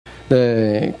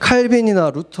네,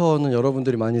 칼빈이나 루터는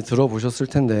여러분들이 많이 들어보셨을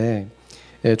텐데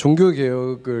종교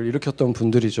개혁을 일으켰던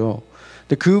분들이죠.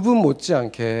 근데 그분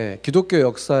못지않게 기독교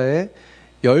역사에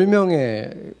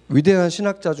 10명의 위대한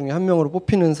신학자 중에 한 명으로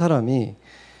뽑히는 사람이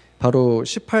바로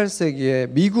 18세기에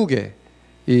미국에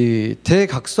이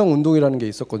대각성 운동이라는 게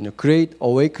있었거든요. Great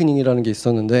Awakening이라는 게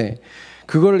있었는데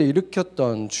그걸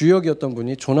일으켰던 주역이었던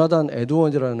분이 조나단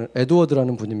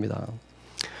에드워드라는 분입니다.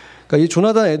 그러니까 이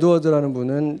조나단 에드워드라는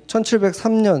분은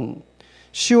 1703년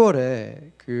 10월에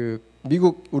그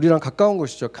미국 우리랑 가까운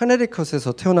곳이죠.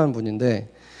 카네리컷에서 태어난 분인데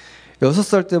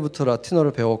 6살 때부터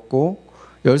라틴어를 배웠고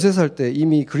 13살 때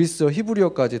이미 그리스어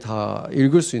히브리어까지 다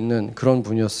읽을 수 있는 그런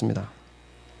분이었습니다.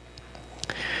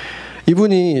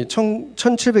 이분이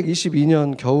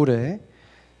 1722년 겨울에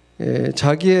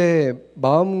자기의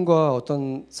마음과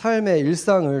어떤 삶의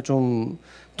일상을 좀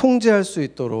통제할 수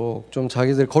있도록 좀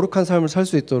자기들 거룩한 삶을 살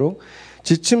수 있도록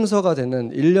지침서가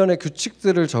되는 일련의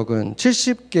규칙들을 적은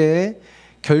 70개의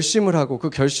결심을 하고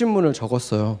그 결심문을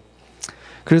적었어요.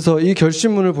 그래서 이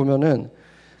결심문을 보면은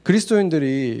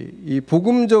그리스도인들이 이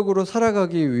복음적으로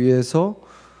살아가기 위해서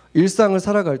일상을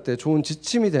살아갈 때 좋은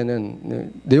지침이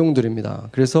되는 내용들입니다.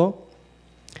 그래서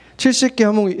 70개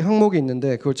항목이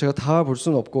있는데 그걸 제가 다 볼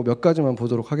수는 없고 몇 가지만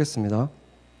보도록 하겠습니다.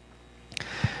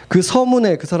 그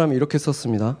서문에 그 사람이 이렇게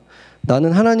썼습니다.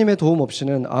 나는 하나님의 도움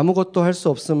없이는 아무것도 할 수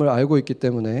없음을 알고 있기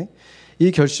때문에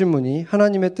이 결심문이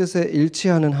하나님의 뜻에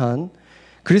일치하는 한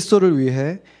그리스도를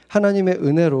위해 하나님의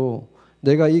은혜로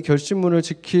내가 이 결심문을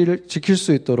지킬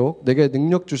수 있도록 내게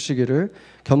능력 주시기를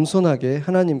겸손하게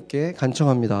하나님께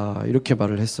간청합니다. 이렇게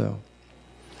말을 했어요.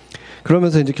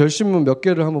 그러면서 이제 결심문 몇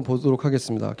개를 한번 보도록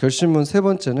하겠습니다. 결심문 세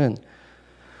번째는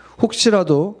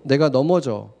혹시라도 내가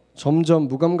넘어져 점점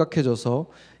무감각해져서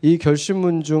이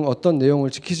결심문 중 어떤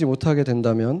내용을 지키지 못하게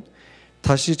된다면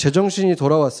다시 제정신이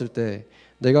돌아왔을 때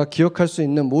내가 기억할 수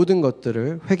있는 모든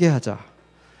것들을 회개하자.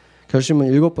 결심문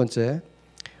일곱 번째,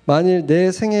 만일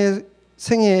내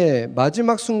생애의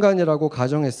마지막 순간이라고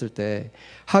가정했을 때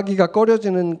하기가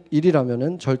꺼려지는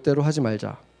일이라면 절대로 하지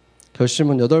말자.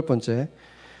 결심문 여덟 번째,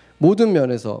 모든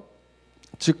면에서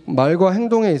즉 말과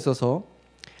행동에 있어서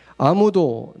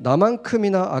아무도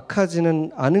나만큼이나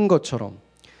악하지는 않은 것처럼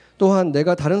또한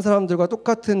내가 다른 사람들과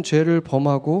똑같은 죄를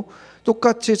범하고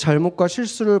똑같이 잘못과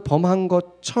실수를 범한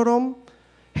것처럼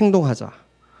행동하자.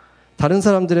 다른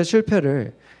사람들의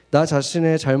실패를 나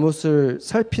자신의 잘못을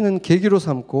살피는 계기로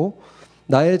삼고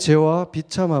나의 죄와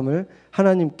비참함을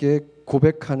하나님께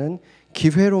고백하는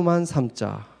기회로만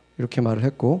삼자. 이렇게 말을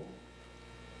했고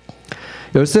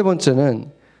 13번째는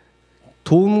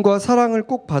도움과 사랑을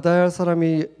꼭 받아야 할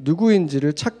사람이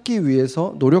누구인지를 찾기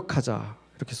위해서 노력하자.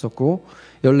 이렇게 썼고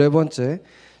 14번째,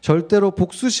 절대로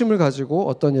복수심을 가지고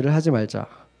어떤 일을 하지 말자.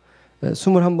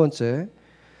 21번째,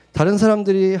 다른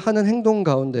사람들이 하는 행동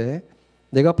가운데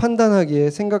내가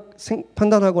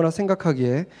판단하거나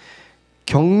생각하기에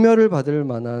경멸을 받을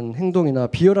만한 행동이나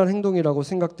비열한 행동이라고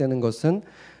생각되는 것은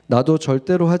나도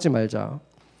절대로 하지 말자.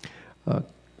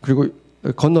 그리고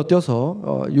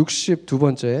건너뛰어서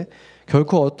 62번째,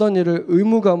 결코 어떤 일을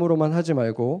의무감으로만 하지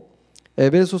말고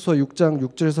에베소서 6장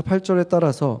 6절에서 8절에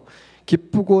따라서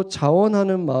기쁘고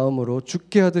자원하는 마음으로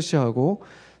죽게 하듯이 하고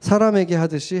사람에게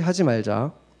하듯이 하지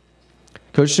말자.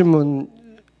 결심문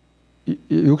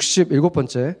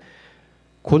 67번째,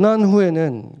 고난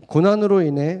후에는 고난으로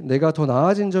인해 내가 더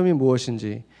나아진 점이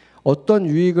무엇인지, 어떤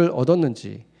유익을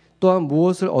얻었는지, 또한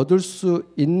무엇을 얻을 수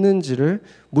있는지를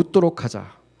묻도록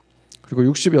하자.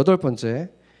 그리고 68번째,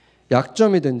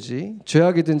 약점이든지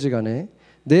죄악이든지 간에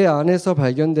내 안에서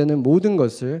발견되는 모든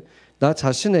것을 나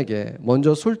자신에게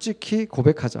먼저 솔직히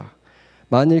고백하자.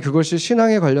 만일 그것이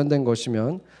신앙에 관련된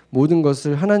것이면 모든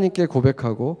것을 하나님께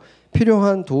고백하고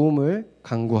필요한 도움을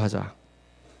간구하자.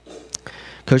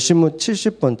 결심문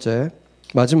 70번째,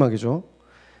 마지막이죠.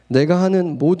 내가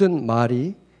하는 모든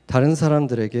말이 다른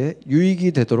사람들에게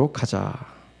유익이 되도록 하자.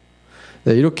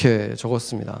 네, 이렇게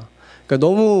적었습니다. 그러니까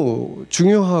너무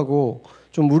중요하고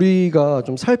좀 우리가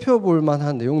좀 살펴볼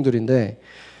만한 내용들인데,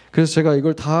 그래서 제가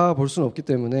이걸 다 볼 수는 없기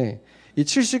때문에 이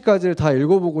 70가지를 다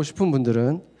읽어보고 싶은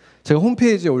분들은 제가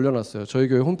홈페이지에 올려놨어요. 저희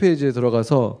교회 홈페이지에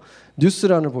들어가서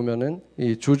뉴스란을 보면은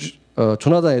이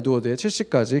조나단 에드워드의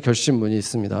 70가지 결심문이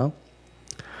있습니다.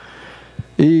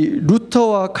 이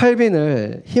루터와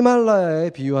칼빈을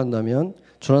히말라야에 비유한다면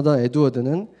조나단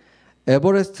에드워드는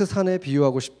에버레스트 산에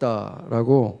비유하고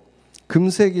싶다라고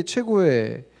금세기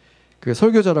최고의 그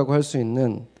설교자라고 할 수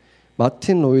있는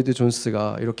마틴 로이드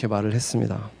존스가 이렇게 말을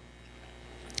했습니다.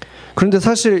 그런데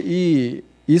사실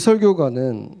이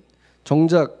설교가는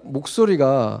정작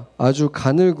목소리가 아주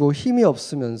가늘고 힘이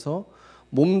없으면서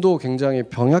몸도 굉장히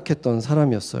병약했던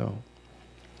사람이었어요.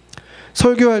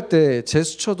 설교할 때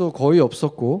제스처도 거의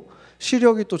없었고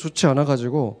시력이 또 좋지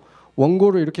않아가지고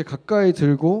원고를 이렇게 가까이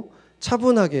들고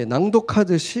차분하게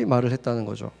낭독하듯이 말을 했다는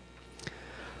거죠.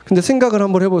 근데 생각을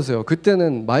한번 해보세요.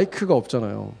 그때는 마이크가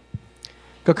없잖아요.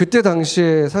 그러니까 그때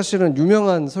당시에 사실은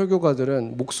유명한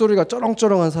설교가들은 목소리가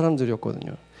쩌렁쩌렁한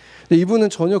사람들이었거든요. 근데 이분은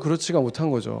전혀 그렇지가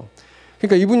못한 거죠.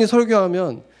 그러니까 이분이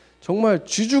설교하면 정말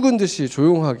쥐 죽은 듯이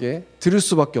조용하게 들을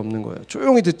수밖에 없는 거예요.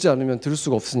 조용히 듣지 않으면 들을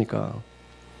수가 없으니까.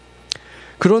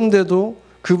 그런데도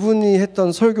그분이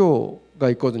했던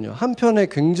설교가 있거든요. 한편에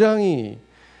굉장히,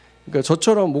 그러니까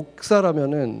저처럼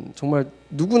목사라면은 정말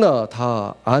누구나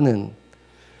다 아는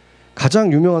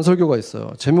가장 유명한 설교가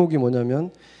있어요. 제목이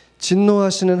뭐냐면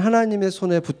진노하시는 하나님의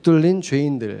손에 붙들린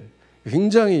죄인들.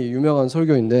 굉장히 유명한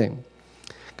설교인데,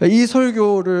 그러니까 이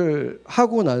설교를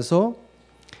하고 나서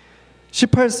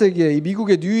 18세기에 이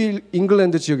미국의 뉴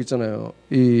잉글랜드 지역 있잖아요.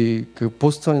 이 그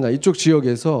보스턴이나 이쪽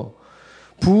지역에서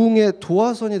부흥의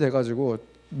도화선이 돼가지고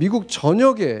미국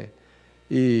전역에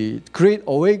이 그레이트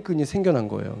어웨이큰이 생겨난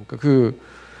거예요. 그러니까 그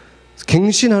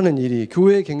갱신하는 일이,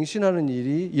 교회 갱신하는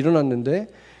일이 일어났는데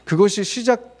그것이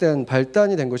시작된,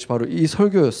 발단이 된 것이 바로 이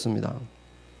설교였습니다.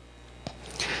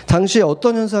 당시에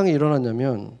어떤 현상이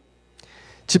일어났냐면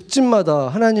집집마다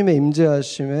하나님의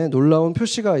임재하심에 놀라운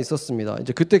표시가 있었습니다.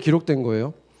 이제 그때 기록된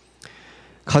거예요.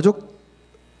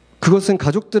 그것은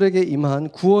가족들에게 임한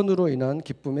구원으로 인한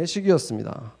기쁨의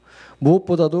시기였습니다.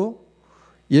 무엇보다도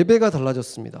예배가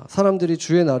달라졌습니다. 사람들이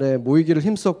주의 날에 모이기를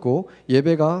힘썼고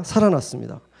예배가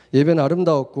살아났습니다. 예배는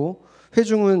아름다웠고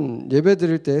회중은 예배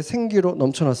드릴 때 생기로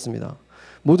넘쳐났습니다.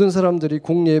 모든 사람들이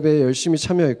공예배에 열심히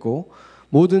참여했고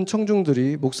모든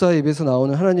청중들이 목사의 입에서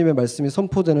나오는 하나님의 말씀이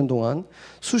선포되는 동안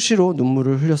수시로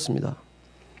눈물을 흘렸습니다.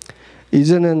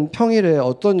 이제는 평일에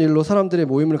어떤 일로 사람들의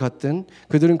모임을 갖든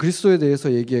그들은 그리스도에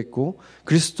대해서 얘기했고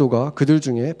그리스도가 그들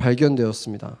중에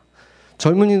발견되었습니다.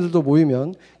 젊은이들도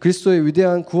모이면 그리스도의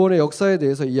위대한 구원의 역사에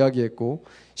대해서 이야기했고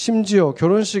심지어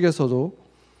결혼식에서도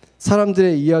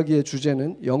사람들의 이야기의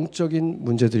주제는 영적인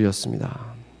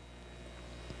문제들이었습니다.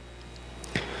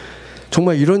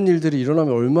 정말 이런 일들이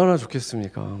일어나면 얼마나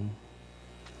좋겠습니까?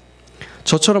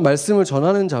 저처럼 말씀을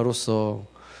전하는 자로서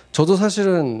저도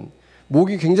사실은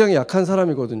목이 굉장히 약한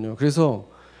사람이거든요. 그래서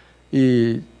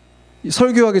이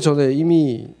설교하기 전에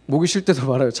이미 목이 쉴 때도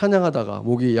많아요. 찬양하다가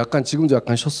목이 약간, 지금도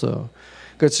약간 쉬었어요.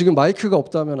 그러니까 지금 마이크가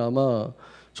없다면 아마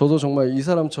저도 정말 이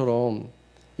사람처럼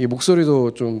이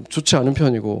목소리도 좀 좋지 않은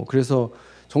편이고 그래서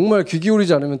정말 귀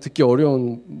기울이지 않으면 듣기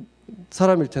어려운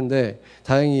사람일 텐데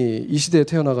다행히 이 시대에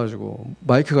태어나가지고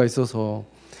마이크가 있어서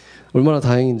얼마나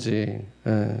다행인지.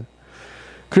 예.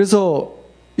 그래서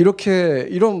이렇게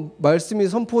이런 말씀이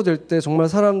선포될 때 정말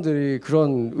사람들이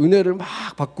그런 은혜를 막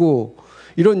받고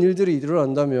이런 일들이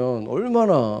일어난다면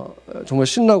얼마나 정말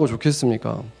신나고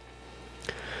좋겠습니까?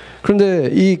 그런데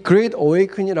이 Great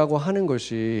Awaken이라고 하는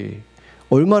것이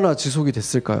얼마나 지속이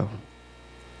됐을까요?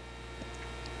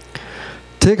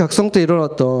 대각성 때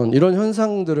일어났던 이런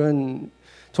현상들은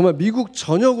정말 미국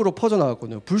전역으로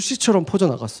퍼져나갔거든요. 불씨처럼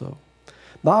퍼져나갔어요.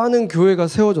 많은 교회가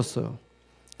세워졌어요.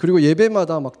 그리고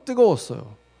예배마다 막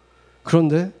뜨거웠어요.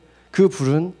 그런데 그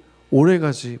불은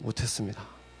오래가지 못했습니다.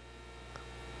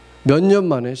 몇 년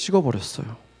만에 식어버렸어요.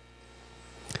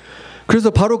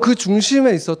 그래서 바로 그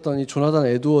중심에 있었던 이 조나단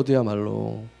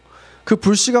에드워드야말로 그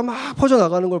불씨가 막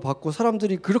퍼져나가는 걸 봤고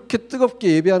사람들이 그렇게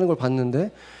뜨겁게 예배하는 걸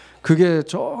봤는데 그게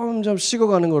점점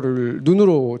식어가는 것을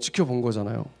눈으로 지켜본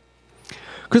거잖아요.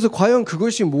 그래서 과연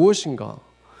그것이 무엇인가?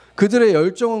 그들의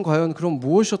열정은 과연 그럼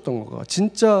무엇이었던 건가?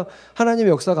 진짜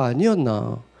하나님의 역사가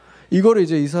아니었나? 이거를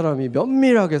이제 이 사람이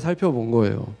면밀하게 살펴본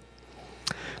거예요.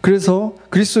 그래서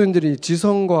그리스도인들이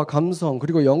지성과 감성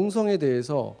그리고 영성에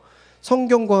대해서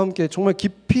성경과 함께 정말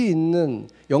깊이 있는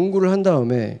연구를 한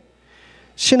다음에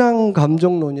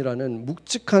신앙감정론이라는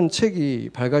묵직한 책이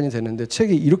발간이 되는데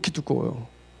책이 이렇게 두꺼워요.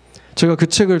 제가 그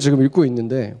책을 지금 읽고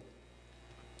있는데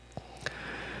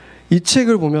이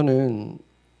책을 보면은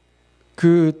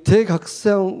그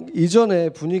대각성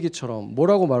이전의 분위기처럼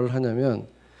뭐라고 말을 하냐면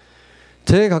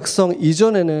대각성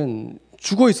이전에는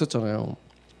죽어 있었잖아요.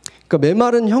 그러니까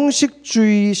메마른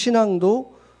형식주의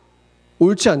신앙도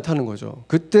옳지 않다는 거죠.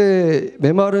 그때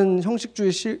메마른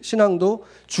형식주의 신앙도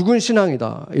죽은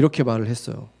신앙이다 이렇게 말을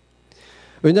했어요.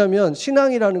 왜냐하면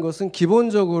신앙이라는 것은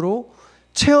기본적으로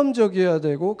체험적이어야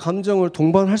되고 감정을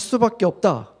동반할 수밖에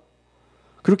없다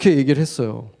그렇게 얘기를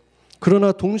했어요.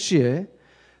 그러나 동시에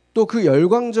또 그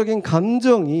열광적인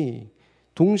감정이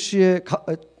동시에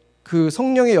그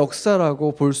성령의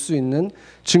역사라고 볼 수 있는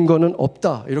증거는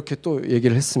없다 이렇게 또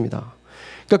얘기를 했습니다.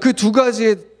 그러니까 그 두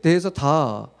가지에 대해서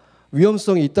다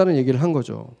위험성이 있다는 얘기를 한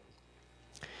거죠.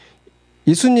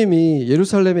 예수님이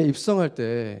예루살렘에 입성할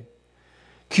때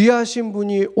귀하신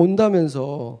분이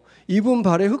온다면서 이분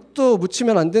발에 흙도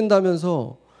묻히면 안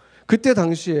된다면서 그때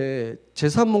당시에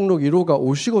제사 목록 1호가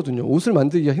옷이거든요. 옷을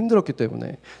만들기가 힘들었기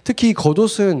때문에. 특히 이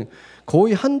겉옷은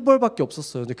거의 한 벌밖에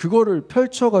없었어요. 근데 그거를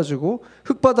펼쳐가지고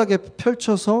흙바닥에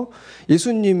펼쳐서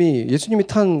예수님이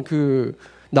탄 그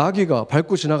나귀가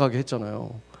밟고 지나가게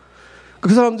했잖아요.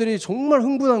 그 사람들이 정말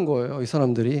흥분한 거예요. 이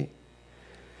사람들이.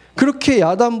 그렇게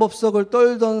야단법석을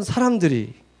떨던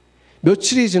사람들이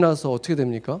며칠이 지나서 어떻게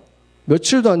됩니까?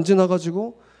 며칠도 안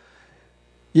지나가지고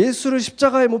예수를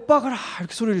십자가에 못 박아라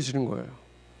이렇게 소리를 지른 거예요.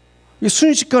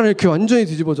 순식간에 이렇게 완전히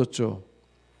뒤집어졌죠.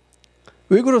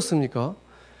 왜 그렇습니까?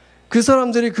 그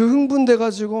사람들이 그 흥분돼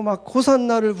가지고 막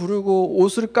호산나를 부르고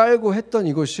옷을 깔고 했던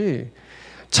이것이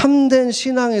참된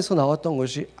신앙에서 나왔던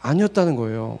것이 아니었다는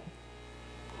거예요.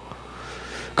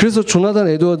 그래서 조나단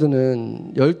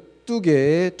에드워드는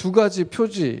 12개의 두 가지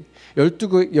표지,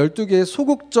 12개의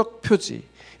소극적 표지,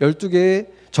 12개의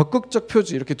적극적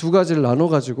표지 이렇게 두 가지를 나눠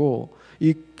가지고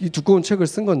이 두꺼운 책을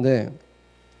쓴 건데,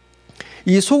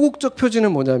 이 소극적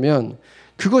표지는 뭐냐면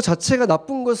그거 자체가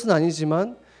나쁜 것은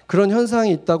아니지만 그런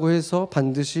현상이 있다고 해서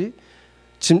반드시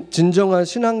진정한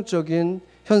신앙적인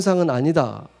현상은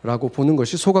아니다라고 보는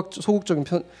것이 소극적인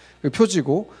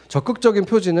표지고, 적극적인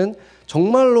표지는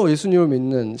정말로 예수님을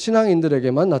믿는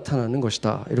신앙인들에게만 나타나는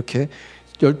것이다. 이렇게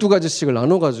 12가지씩을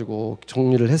나눠가지고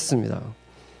정리를 했습니다.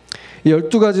 이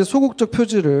 12가지 소극적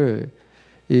표지를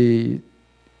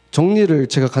정리를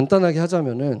제가 간단하게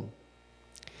하자면은,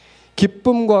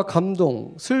 기쁨과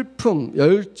감동, 슬픔,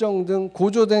 열정 등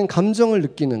고조된 감정을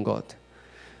느끼는 것,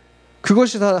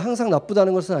 그것이 다 항상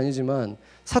나쁘다는 것은 아니지만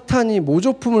사탄이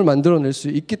모조품을 만들어낼 수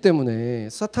있기 때문에,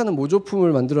 사탄은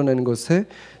모조품을 만들어내는 것에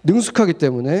능숙하기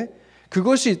때문에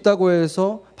그것이 있다고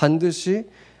해서 반드시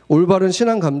올바른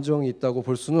신앙 감정이 있다고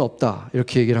볼 수는 없다,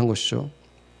 이렇게 얘기를 한 것이죠.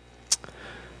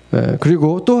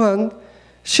 그리고 또한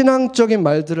신앙적인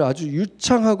말들을 아주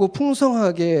유창하고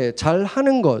풍성하게 잘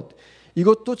하는 것,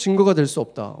 이것도 증거가 될 수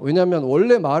없다. 왜냐하면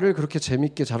원래 말을 그렇게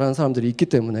재밌게 잘하는 사람들이 있기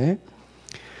때문에.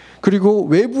 그리고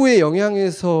외부의 영향에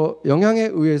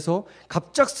의해서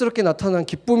갑작스럽게 나타난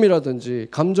기쁨이라든지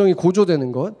감정이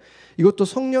고조되는 것, 이것도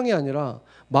성령이 아니라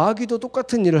마귀도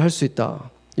똑같은 일을 할 수 있다,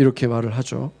 이렇게 말을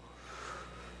하죠.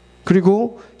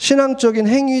 그리고 신앙적인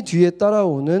행위 뒤에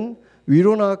따라오는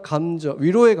위로의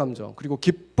감정, 그리고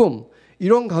기쁨,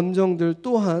 이런 감정들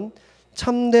또한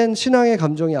참된 신앙의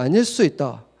감정이 아닐 수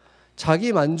있다.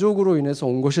 자기 만족으로 인해서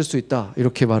온 것일 수 있다,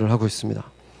 이렇게 말을 하고 있습니다.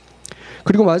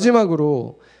 그리고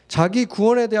마지막으로 자기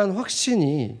구원에 대한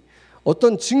확신이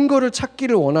어떤 증거를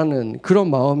찾기를 원하는 그런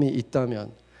마음이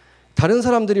있다면, 다른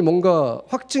사람들이 뭔가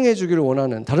확증해 주기를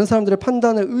원하는, 다른 사람들의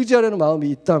판단을 의지하려는 마음이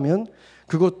있다면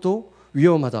그것도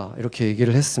위험하다, 이렇게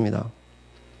얘기를 했습니다.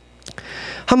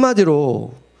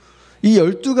 한마디로 이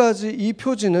 12가지 이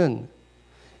표지는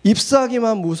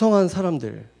잎사귀만 무성한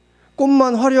사람들,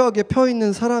 꽃만 화려하게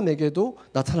펴있는 사람에게도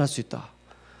나타날 수 있다.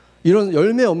 이런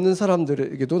열매 없는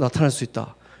사람들에게도 나타날 수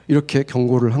있다, 이렇게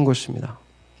경고를 한 것입니다.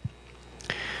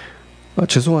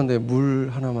 죄송한데 물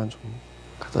하나만 좀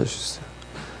갖다 주시겠어요?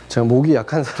 제가 목이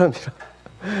약한 사람이라.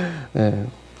 네.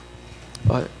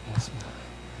 고맙습니다.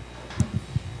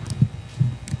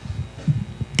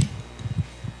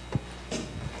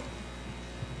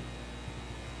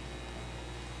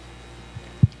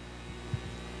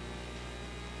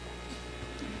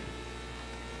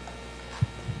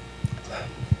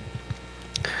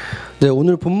 네,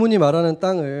 오늘 본문이 말하는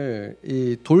땅을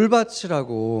이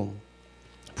돌밭이라고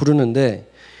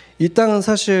부르는데, 이 땅은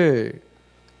사실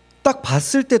딱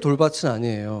봤을 때 돌밭은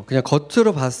아니에요. 그냥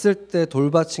겉으로 봤을 때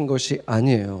돌밭인 것이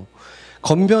아니에요.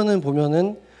 겉면은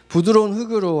보면은 부드러운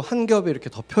흙으로 한 겹이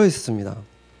이렇게 덮여 있습니다.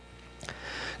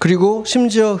 그리고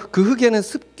심지어 그 흙에는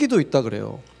습기도 있다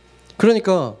그래요.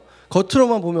 그러니까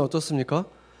겉으로만 보면 어떻습니까?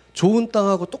 좋은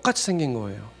땅하고 똑같이 생긴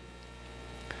거예요.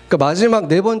 그러니까 마지막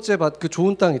네 번째 밭, 그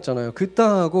좋은 땅 있잖아요. 그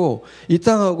땅하고 이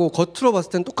땅하고 겉으로 봤을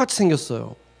땐 똑같이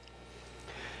생겼어요.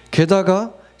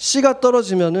 게다가 씨가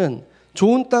떨어지면은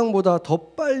좋은 땅보다 더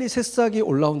빨리 새싹이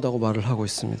올라온다고 말을 하고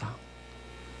있습니다.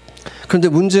 그런데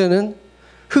문제는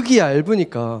흙이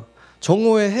얇으니까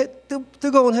정오에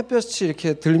뜨거운 햇볕이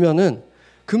이렇게 들면은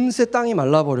금세 땅이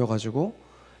말라버려가지고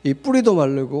이 뿌리도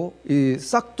마르고 이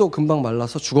싹도 금방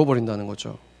말라서 죽어버린다는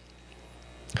거죠.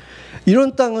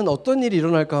 이런 땅은 어떤 일이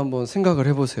일어날까 한번 생각을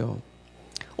해보세요.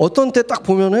 어떤 때 딱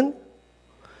보면은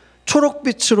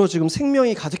초록빛으로 지금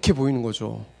생명이 가득해 보이는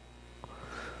거죠.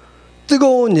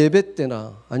 뜨거운 예배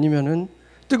때나 아니면은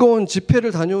뜨거운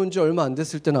집회를 다녀온 지 얼마 안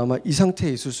됐을 때는 아마 이 상태에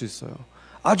있을 수 있어요.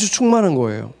 아주 충만한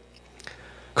거예요.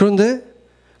 그런데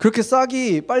그렇게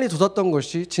싹이 빨리 돋았던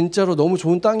것이 진짜로 너무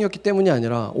좋은 땅이었기 때문이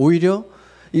아니라 오히려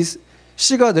이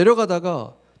씨가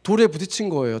내려가다가 돌에 부딪힌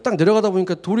거예요. 딱 내려가다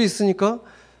보니까 돌이 있으니까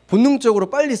본능적으로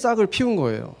빨리 싹을 피운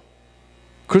거예요.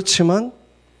 그렇지만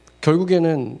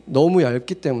결국에는 너무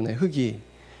얇기 때문에 흙이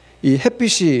이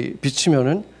햇빛이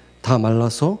비치면은 다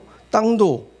말라서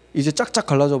땅도 이제 짝짝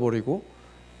갈라져 버리고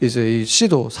이제 이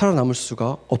씨도 살아남을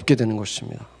수가 없게 되는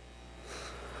것입니다.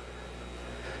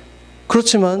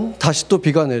 그렇지만 다시 또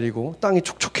비가 내리고 땅이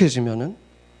촉촉해지면은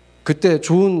그때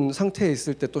좋은 상태에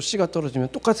있을 때 또 씨가 떨어지면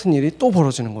똑같은 일이 또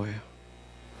벌어지는 거예요.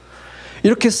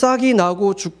 이렇게 싹이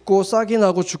나고 죽고 싹이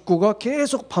나고 죽고가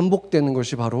계속 반복되는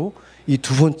것이 바로 이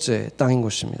두 번째 땅인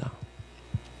것입니다.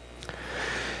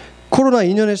 코로나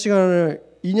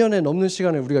 2년에 넘는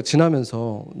시간을 우리가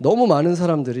지나면서 너무 많은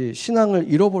사람들이 신앙을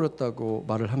잃어버렸다고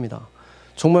말을 합니다.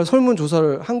 정말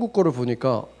설문조사를 한국 거를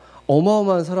보니까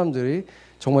어마어마한 사람들이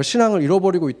정말 신앙을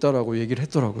잃어버리고 있다라고 얘기를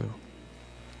했더라고요.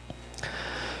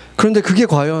 그런데 그게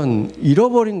과연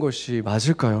잃어버린 것이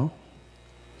맞을까요?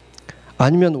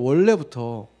 아니면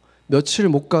원래부터 며칠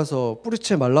못 가서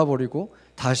뿌리채 말라버리고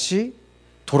다시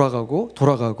돌아가고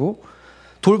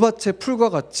돌밭의 풀과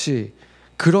같이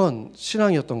그런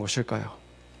신앙이었던 것일까요?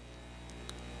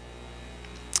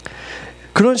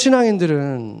 그런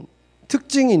신앙인들은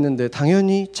특징이 있는데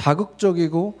당연히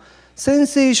자극적이고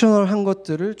센세이셔널한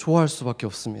것들을 좋아할 수밖에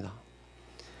없습니다.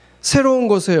 새로운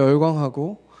것에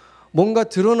열광하고 뭔가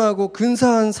드러나고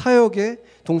근사한 사역에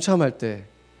동참할 때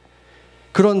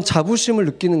그런 자부심을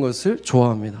느끼는 것을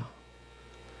좋아합니다.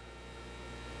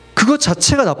 그것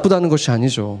자체가 나쁘다는 것이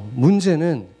아니죠.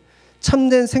 문제는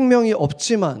참된 생명이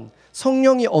없지만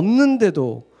성령이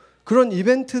없는데도 그런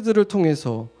이벤트들을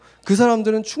통해서 그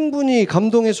사람들은 충분히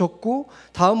감동해졌고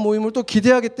다음 모임을 또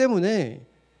기대하기 때문에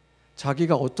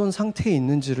자기가 어떤 상태에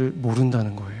있는지를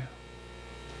모른다는 거예요.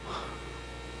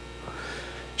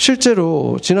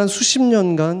 실제로 지난 수십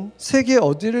년간 세계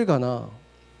어디를 가나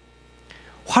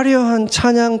화려한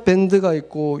찬양 밴드가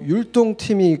있고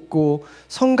율동팀이 있고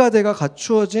성가대가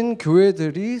갖추어진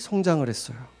교회들이 성장을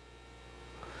했어요.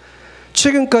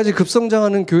 최근까지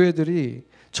급성장하는 교회들이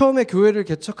처음에 교회를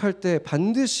개척할 때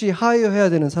반드시 하이어해야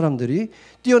되는 사람들이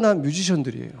뛰어난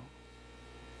뮤지션들이에요.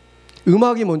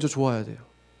 음악이 먼저 좋아야 돼요.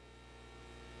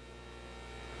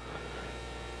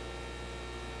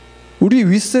 우리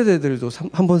윗세대들도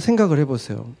한번 생각을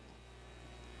해보세요.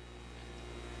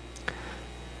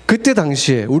 그때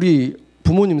당시에 우리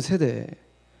부모님 세대에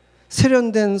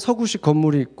세련된 서구식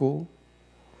건물이 있고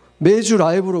매주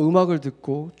라이브로 음악을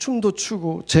듣고 춤도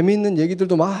추고 재미있는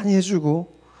얘기들도 많이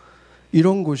해주고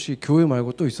이런 곳이 교회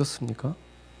말고 또 있었습니까?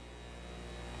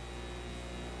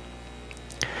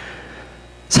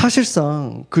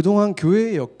 사실상 그동안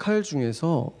교회의 역할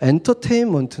중에서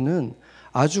엔터테인먼트는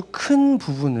아주 큰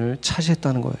부분을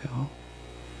차지했다는 거예요.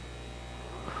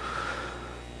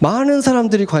 많은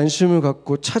사람들이 관심을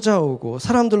갖고 찾아오고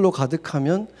사람들로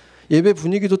가득하면 예배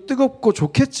분위기도 뜨겁고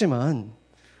좋겠지만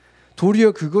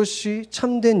도리어 그것이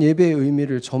참된 예배의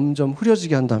의미를 점점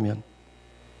흐려지게 한다면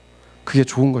그게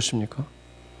좋은 것입니까?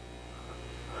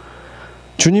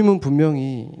 주님은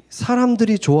분명히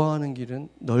사람들이 좋아하는 길은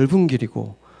넓은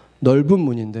길이고 넓은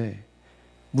문인데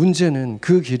문제는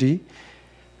그 길이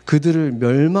그들을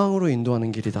멸망으로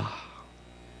인도하는 길이다.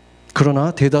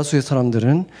 그러나 대다수의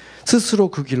사람들은 스스로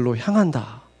그 길로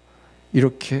향한다.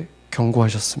 이렇게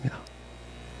경고하셨습니다.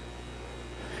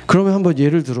 그러면 한번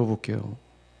예를 들어볼게요.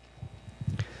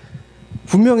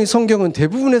 분명히 성경은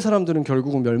대부분의 사람들은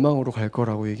결국은 멸망으로 갈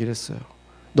거라고 얘기를 했어요.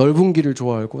 넓은 길을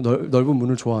좋아하고 넓은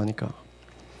문을 좋아하니까.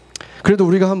 그래도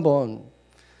우리가 한번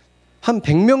한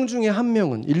 100명 중에 한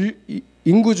명은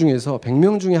인구 중에서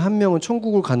 100명 중에 한 명은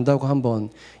천국을 간다고 한번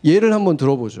예를 한번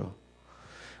들어보죠.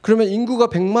 그러면 인구가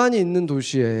 100만이 있는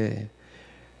도시에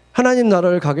하나님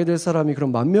나라를 가게 될 사람이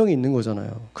그럼 10,000명이 있는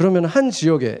거잖아요. 그러면 한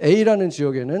지역에 A라는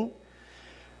지역에는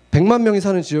 100만 명이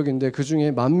사는 지역인데 그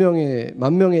중에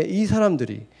 10,000명의 이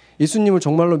사람들이 예수님을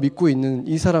정말로 믿고 있는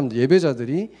이 사람들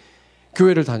예배자들이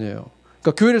교회를 다녀요.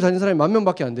 그러니까 교회를 다니는 사람이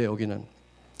 10,000명밖에 안 돼요. 여기는.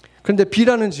 그런데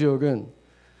B라는 지역은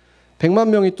 100만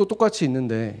명이 또 똑같이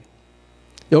있는데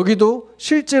여기도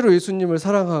실제로 예수님을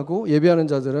사랑하고 예배하는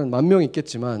자들은 10,000명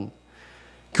있겠지만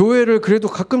교회를 그래도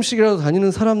가끔씩이라도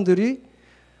다니는 사람들이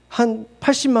한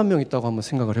 80만 명 있다고 한번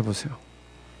생각을 해보세요.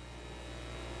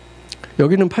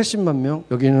 여기는 80만 명,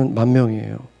 여기는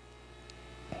 10,000명이에요.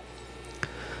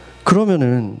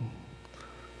 그러면은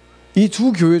이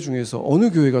두 교회 중에서 어느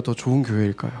교회가 더 좋은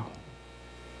교회일까요?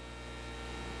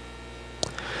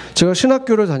 제가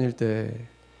신학교를 다닐 때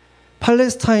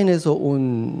팔레스타인에서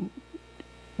온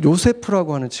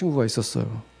요세프라고 하는 친구가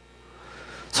있었어요.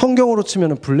 성경으로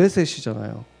치면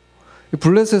블레셋이잖아요.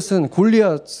 블레셋은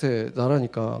골리앗의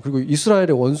나라니까 그리고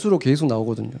이스라엘의 원수로 계속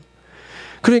나오거든요.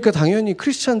 그러니까 당연히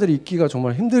크리스찬들이 있기가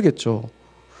정말 힘들겠죠.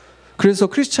 그래서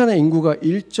크리스찬의 인구가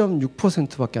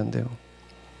 1.6%밖에 안 돼요.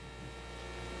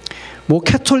 뭐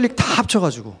캐톨릭 다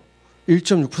합쳐가지고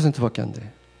 1.6%밖에 안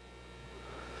돼.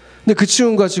 근데 그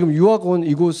친구가 지금 유학 온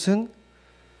이곳은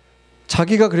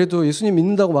자기가 그래도 예수님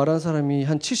믿는다고 말하는 사람이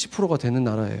한 70%가 되는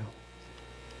나라예요.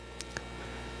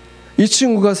 이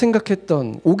친구가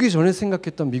오기 전에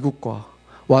생각했던 미국과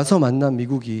와서 만난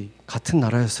미국이 같은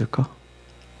나라였을까?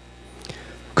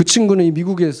 그 친구는 이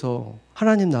미국에서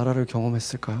하나님 나라를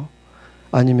경험했을까요?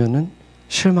 아니면은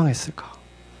실망했을까?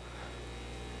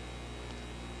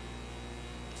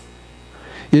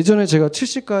 예전에 제가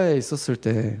칠시가에 있었을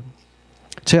때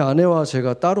제 아내와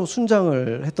제가 따로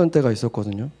순장을 했던 때가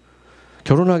있었거든요.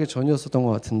 결혼하기 전이었었던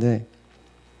것 같은데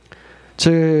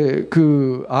제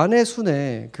그 아내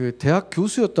순에 그 대학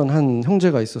교수였던 한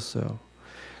형제가 있었어요.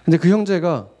 근데 그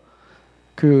형제가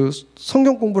그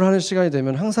성경 공부를 하는 시간이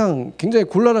되면 항상 굉장히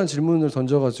곤란한 질문을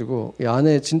던져가지고 이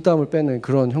아내의 진땀을 빼는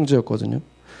그런 형제였거든요.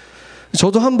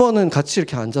 저도 한 번은 같이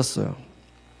이렇게 앉았어요.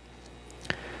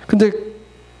 근데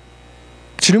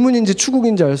질문인지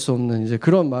추궁인지 알 수 없는 이제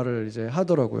그런 말을 이제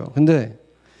하더라고요. 근데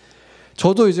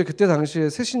저도 이제 그때 당시에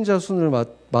새신자 순을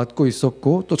맡고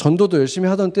있었고 또 전도도 열심히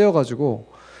하던 때여가지고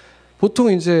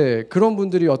보통 이제 그런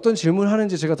분들이 어떤 질문을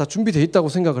하는지 제가 다 준비되어 있다고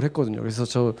생각을 했거든요. 그래서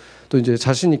저도 이제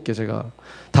자신 있게 제가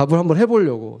답을 한번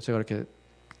해보려고 제가 이렇게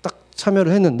딱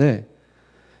참여를 했는데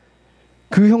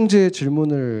그 형제의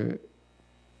질문을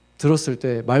들었을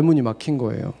때 말문이 막힌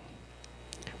거예요.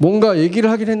 뭔가 얘기를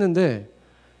하긴 했는데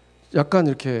약간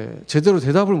이렇게 제대로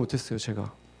대답을 못했어요,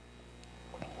 제가.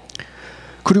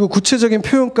 그리고 구체적인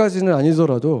표현까지는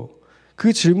아니더라도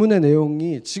그 질문의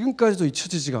내용이 지금까지도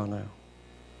잊혀지지가 않아요.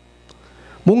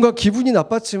 뭔가 기분이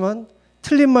나빴지만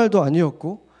틀린 말도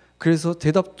아니었고 그래서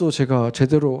대답도 제가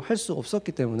제대로 할 수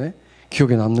없었기 때문에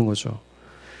기억에 남는 거죠.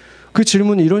 그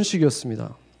질문이 이런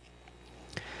식이었습니다.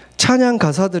 찬양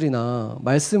가사들이나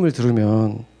말씀을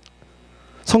들으면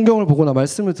성경을 보거나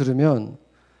말씀을 들으면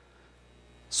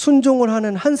순종을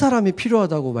하는 한 사람이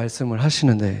필요하다고 말씀을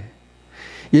하시는데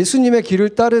예수님의 길을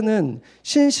따르는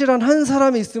신실한 한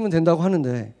사람이 있으면 된다고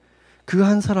하는데 그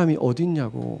한 사람이 어디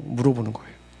있냐고 물어보는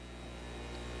거예요.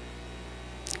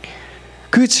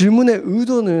 그 질문의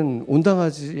의도는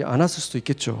온당하지 않았을 수도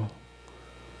있겠죠.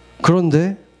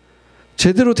 그런데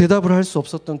제대로 대답을 할 수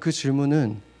없었던 그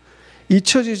질문은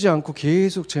잊혀지지 않고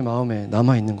계속 제 마음에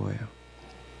남아있는 거예요.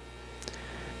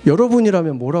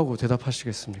 여러분이라면 뭐라고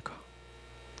대답하시겠습니까?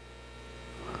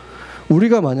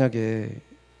 우리가 만약에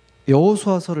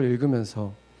여호수아서를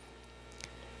읽으면서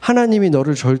하나님이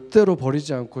너를 절대로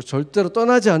버리지 않고 절대로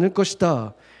떠나지 않을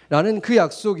것이다 라는 그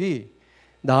약속이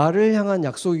나를 향한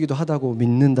약속이기도 하다고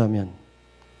믿는다면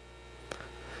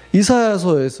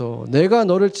이사야서에서 내가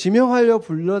너를 지명하려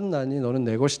불렀나니 너는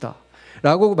내 것이다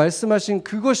라고 말씀하신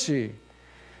그것이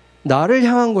나를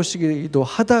향한 것이기도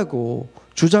하다고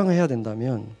주장해야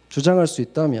된다면, 주장할 수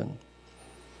있다면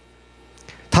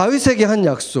다윗에게 한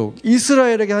약속,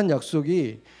 이스라엘에게 한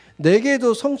약속이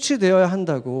내게도 성취되어야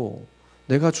한다고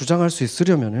내가 주장할 수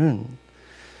있으려면은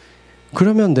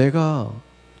그러면 내가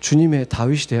주님의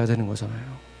다윗이 되어야 되는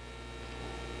거잖아요.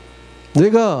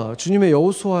 내가 주님의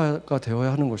여호수아가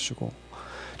되어야 하는 것이고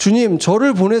주님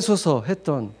저를 보내소서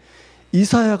했던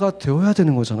이사야가 되어야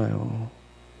되는 거잖아요.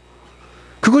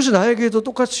 그것이 나에게도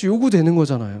똑같이 요구되는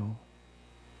거잖아요.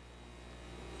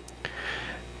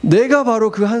 내가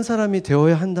바로 그 한 사람이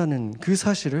되어야 한다는 그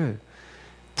사실을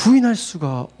부인할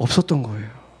수가 없었던 거예요.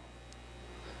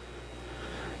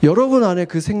 여러분 안에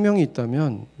그 생명이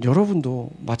있다면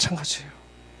여러분도 마찬가지예요.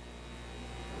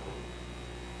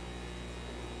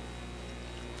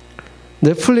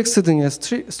 넷플릭스 등의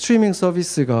스트리밍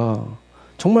서비스가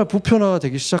정말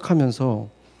보편화되기 시작하면서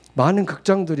많은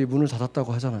극장들이 문을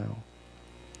닫았다고 하잖아요.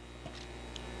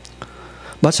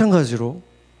 마찬가지로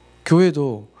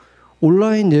교회도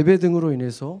온라인 예배 등으로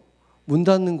인해서 문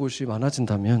닫는 곳이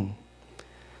많아진다면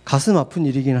가슴 아픈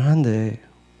일이기는 한데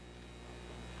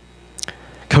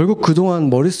결국 그동안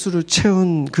머릿수를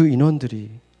채운 그 인원들이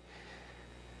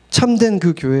참된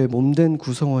그 교회의 몸된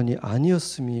구성원이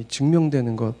아니었음이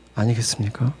증명되는 것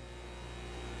아니겠습니까?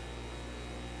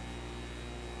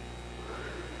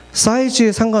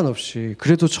 사이즈에 상관없이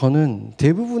그래도 저는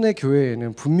대부분의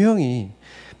교회에는 분명히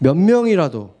몇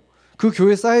명이라도 그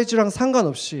교회 사이즈랑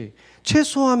상관없이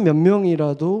최소한 몇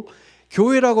명이라도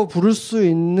교회라고 부를 수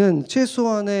있는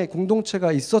최소한의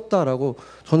공동체가 있었다라고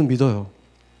저는 믿어요.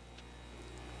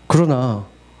 그러나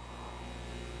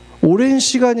오랜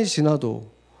시간이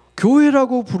지나도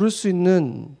교회라고 부를 수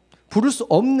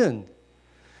없는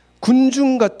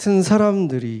군중 같은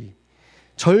사람들이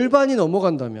절반이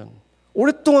넘어간다면,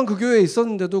 오랫동안 그 교회에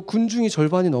있었는데도 군중이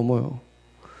절반이 넘어요.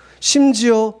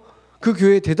 심지어 그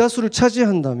교회의 대다수를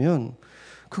차지한다면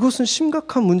그것은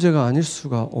심각한 문제가 아닐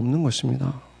수가 없는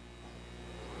것입니다.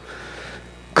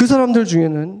 그 사람들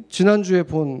중에는 지난주에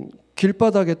본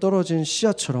길바닥에 떨어진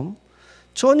씨앗처럼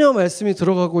전혀 말씀이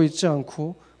들어가고 있지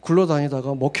않고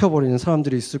굴러다니다가 먹혀버리는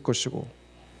사람들이 있을 것이고,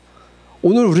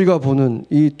 오늘 우리가 보는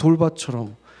이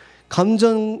돌밭처럼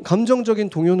감정적인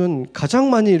동요는 가장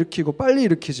많이 일으키고 빨리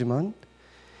일으키지만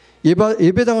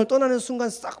예배당을 떠나는 순간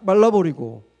싹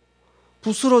말라버리고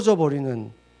부스러져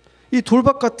버리는 이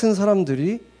돌밭 같은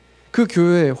사람들이 그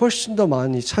교회에 훨씬 더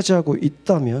많이 차지하고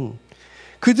있다면,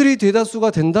 그들이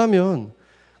대다수가 된다면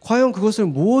과연 그것을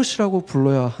무엇이라고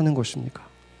불러야 하는 것입니까?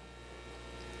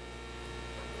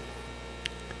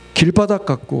 길바닥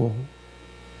같고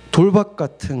돌밭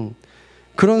같은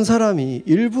그런 사람이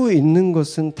일부 있는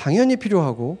것은 당연히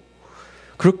필요하고,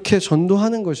 그렇게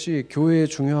전도하는 것이 교회의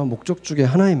중요한 목적 중에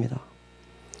하나입니다.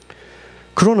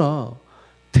 그러나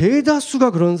대다수가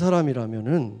그런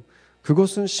사람이라면은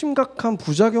그것은 심각한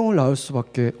부작용을 낳을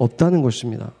수밖에 없다는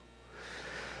것입니다.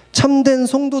 참된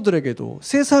성도들에게도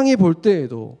세상이 볼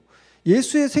때에도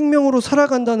예수의 생명으로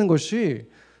살아간다는 것이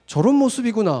저런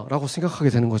모습이구나 라고 생각하게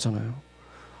되는 거잖아요.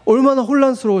 얼마나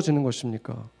혼란스러워지는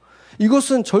것입니까?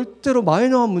 이것은 절대로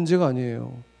마이너한 문제가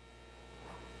아니에요.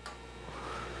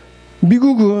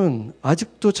 미국은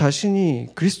아직도 자신이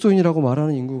그리스도인이라고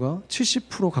말하는 인구가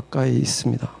 70% 가까이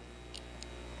있습니다.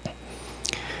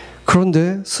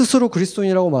 그런데 스스로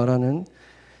그리스도인이라고 말하는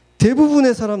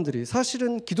대부분의 사람들이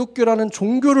사실은 기독교라는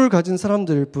종교를 가진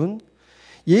사람들일 뿐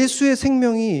예수의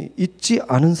생명이 있지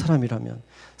않은 사람이라면,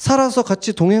 살아서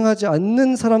같이 동행하지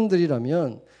않는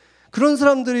사람들이라면, 그런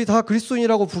사람들이 다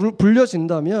그리스도인이라고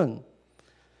불려진다면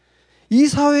이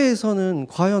사회에서는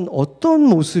과연 어떤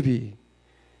모습이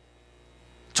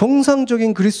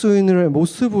정상적인 그리스도인의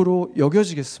모습으로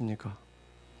여겨지겠습니까?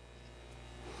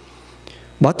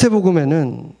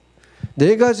 마태복음에는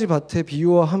 4가지 밭의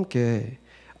비유와 함께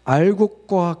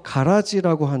알곡과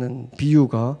가라지라고 하는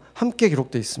비유가 함께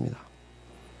기록되어 있습니다.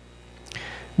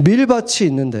 밀밭이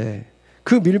있는데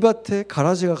그 밀밭에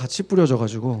가라지가 같이 뿌려져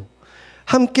가지고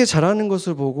함께 자라는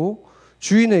것을 보고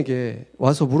주인에게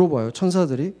와서 물어봐요.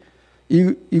 천사들이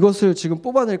이것을 지금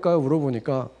뽑아낼까요?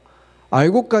 물어보니까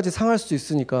알곡까지 상할 수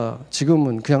있으니까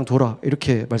지금은 그냥 둬라,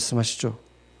 이렇게 말씀하시죠.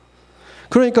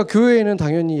 그러니까 교회에는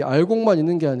당연히 알곡만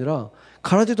있는 게 아니라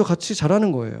가라지도 같이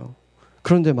자라는 거예요.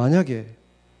 그런데 만약에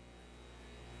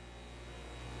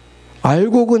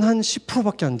알곡은 한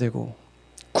 10%밖에 안 되고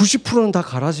 90%는 다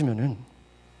가라지면은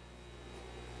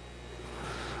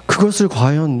그것을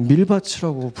과연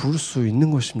밀밭이라고 부를 수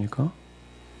있는 것입니까?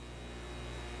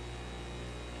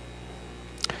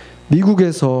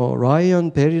 미국에서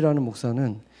라이언 벨이라는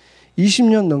목사는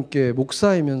 20년 넘게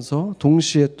목사이면서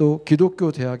동시에 또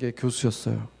기독교 대학의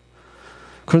교수였어요.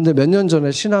 그런데 몇 년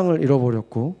전에 신앙을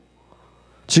잃어버렸고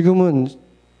지금은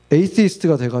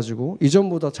에이티스트가 돼가지고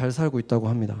이전보다 잘 살고 있다고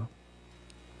합니다.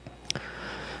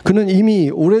 그는 이미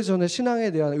오래전에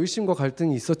신앙에 대한 의심과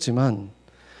갈등이 있었지만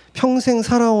평생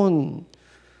살아온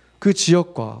그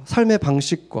지역과 삶의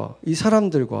방식과 이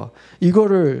사람들과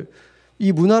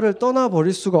이 문화를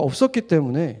떠나버릴 수가 없었기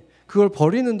때문에 그걸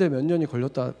버리는데 몇 년이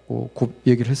걸렸다고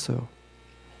얘기를 했어요.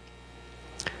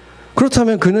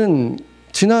 그렇다면 그는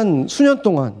지난 수년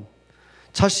동안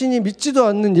자신이 믿지도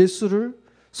않는 예수를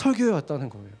설교해 왔다는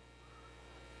거예요.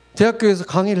 대학교에서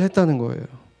강의를 했다는 거예요.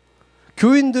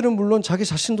 교인들은 물론 자기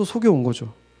자신도 속여온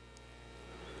거죠.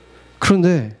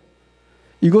 그런데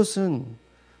이것은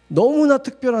너무나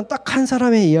특별한 딱 한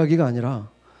사람의 이야기가 아니라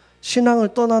신앙을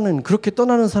그렇게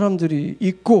떠나는 사람들이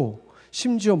있고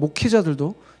심지어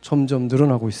목회자들도 점점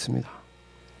늘어나고 있습니다.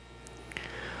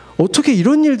 어떻게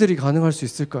이런 일들이 가능할 수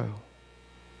있을까요?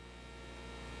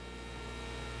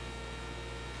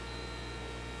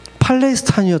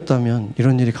 팔레스타인이었다면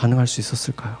이런 일이 가능할 수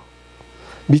있었을까요?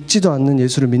 믿지도 않는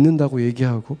예수를 믿는다고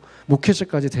얘기하고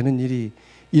목회자까지 되는 일이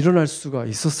일어날 수가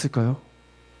있었을까요?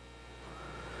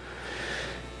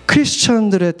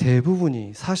 크리스천들의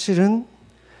대부분이 사실은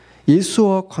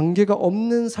예수와 관계가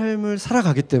없는 삶을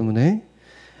살아가기 때문에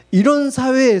이런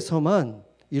사회에서만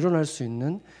일어날 수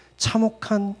있는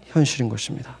참혹한 현실인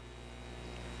것입니다.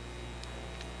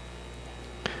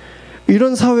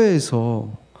 이런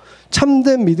사회에서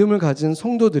참된 믿음을 가진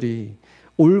성도들이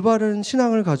올바른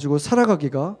신앙을 가지고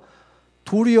살아가기가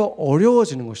도리어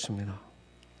어려워지는 것입니다.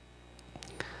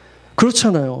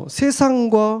 그렇잖아요.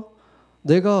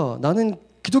 나는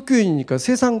기독교인이니까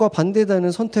세상과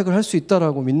반대되는 선택을 할 수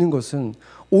있다라고 믿는 것은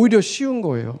오히려 쉬운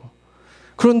거예요.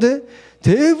 그런데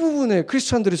대부분의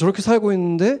크리스찬들이 저렇게 살고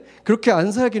있는데 그렇게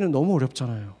안 살기는 너무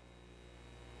어렵잖아요.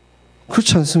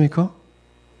 그렇지 않습니까?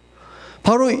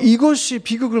 바로 이것이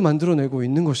비극을 만들어내고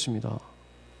있는 것입니다.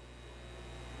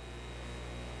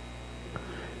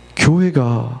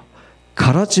 교회가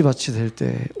가라지밭이 될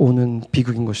때 오는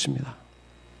비극인 것입니다.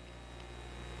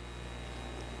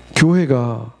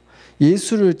 교회가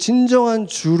예수를 진정한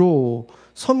주로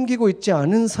섬기고 있지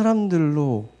않은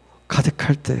사람들로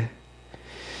가득할 때,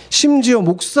 심지어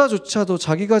목사조차도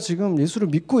자기가 지금 예수를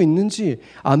믿고 있는지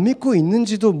안 믿고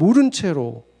있는지도 모른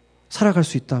채로 살아갈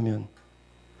수 있다면,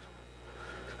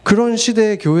 그런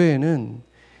시대의 교회에는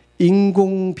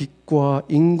인공빛과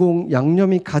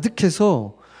인공양념이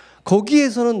가득해서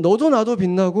거기에서는 너도 나도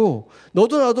빛나고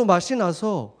너도 나도 맛이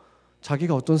나서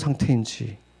자기가 어떤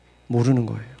상태인지 모르는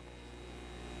거예요.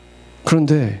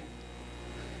 그런데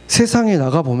세상에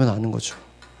나가보면 아는 거죠.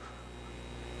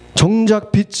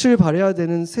 정작 빛을 발해야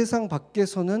되는 세상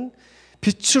밖에서는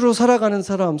빛으로 살아가는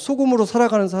사람, 소금으로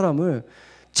살아가는 사람을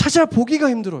찾아보기가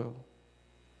힘들어요.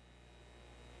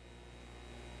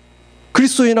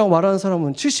 그리스도인이라고 말하는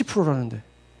사람은 70%라는데.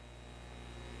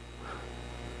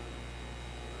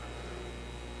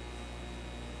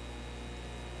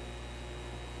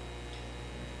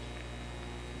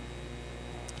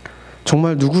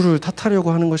 정말 누구를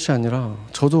탓하려고 하는 것이 아니라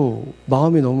저도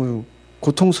마음이 너무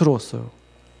고통스러웠어요.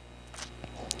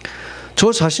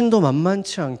 저 자신도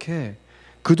만만치 않게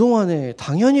그동안에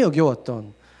당연히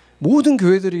여겨왔던, 모든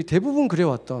교회들이 대부분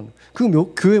그래왔던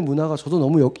그 교회 문화가 저도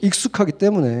너무 익숙하기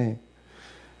때문에.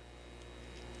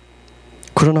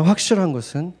 그러나 확실한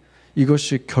것은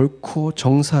이것이 결코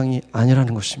정상이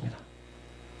아니라는 것입니다.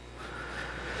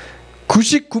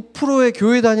 99%의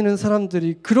교회 다니는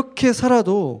사람들이 그렇게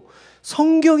살아도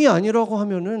성경이 아니라고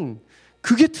하면은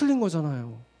그게 틀린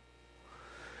거잖아요.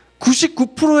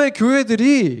 99%의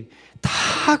교회들이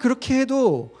다 그렇게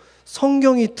해도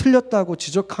성경이 틀렸다고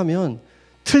지적하면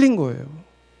틀린 거예요.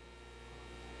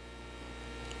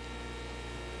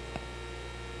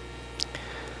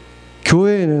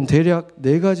 교회에는 대략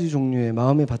 4가지 종류의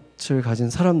마음의 밭을 가진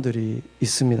사람들이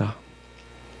있습니다.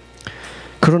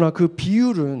 그러나 그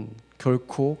비율은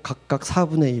결코 각각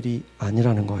 4분의 1이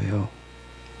아니라는 거예요.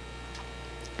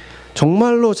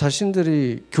 정말로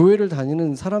자신들이 교회를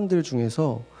다니는 사람들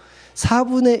중에서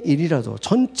 4분의 1이라도,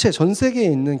 전 세계에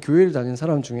있는 교회를 다니는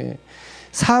사람 중에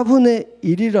 4분의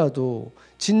 1이라도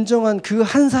진정한 그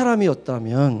한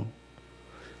사람이었다면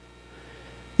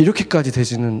이렇게까지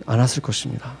되지는 않았을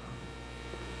것입니다.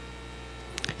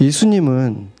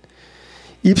 예수님은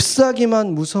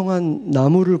잎사귀만 무성한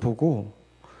나무를 보고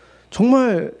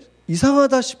정말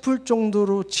이상하다 싶을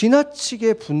정도로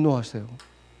지나치게 분노하세요.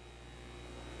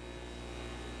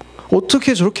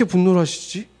 어떻게 저렇게 분노를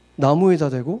하시지? 나무에다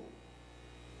대고?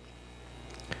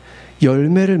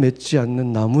 열매를 맺지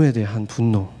않는 나무에 대한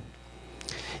분노,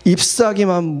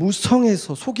 잎사귀만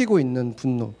무성해서 속이고 있는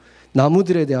분노,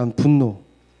 나무들에 대한 분노.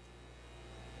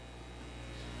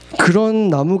 그런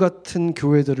나무 같은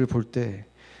교회들을 볼 때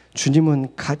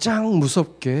주님은 가장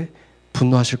무섭게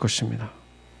분노하실 것입니다.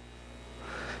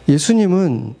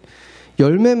 예수님은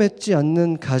열매 맺지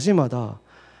않는 가지마다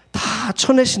다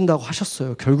쳐내신다고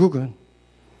하셨어요. 결국은.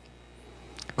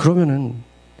 그러면은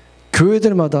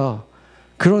교회들마다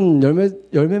그런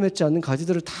열매 맺지 않는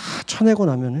가지들을 다 쳐내고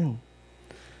나면은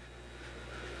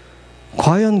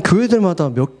과연 교회들마다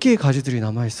몇 개의 가지들이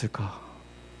남아 있을까?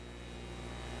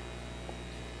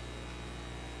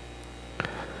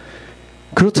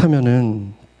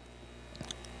 그렇다면은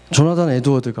조나단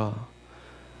에드워드가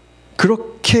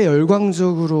그렇게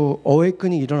열광적으로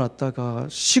어웨이큰이 일어났다가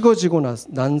식어지고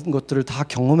난 것들을 다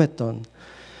경험했던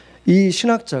이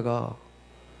신학자가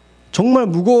정말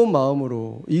무거운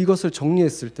마음으로 이것을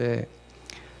정리했을 때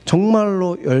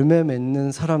정말로 열매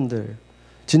맺는 사람들,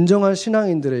 진정한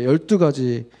신앙인들의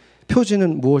 12가지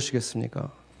표지는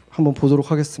무엇이겠습니까? 한번 보도록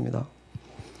하겠습니다.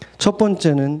 첫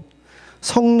번째는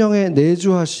성령의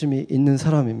내주하심이 있는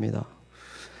사람입니다.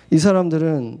 이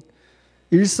사람들은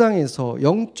일상에서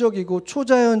영적이고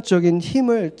초자연적인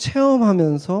힘을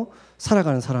체험하면서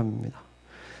살아가는 사람입니다.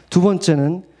 두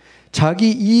번째는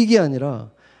자기 이익이 아니라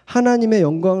하나님의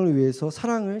영광을 위해서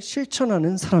사랑을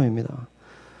실천하는 사람입니다.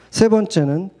 세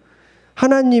번째는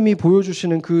하나님이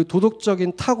보여주시는 그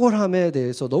도덕적인 탁월함에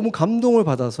대해서 너무 감동을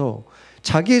받아서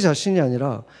자기 자신이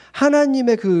아니라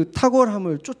하나님의 그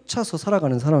탁월함을 쫓아서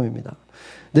살아가는 사람입니다.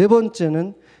 네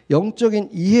번째는 영적인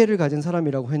이해를 가진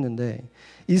사람이라고 했는데,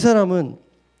 이 사람은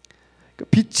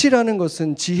빛이라는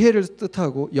것은 지혜를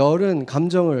뜻하고 열은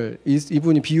감정을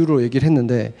이분이 비유로 얘기를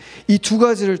했는데 이 두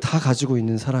가지를 다 가지고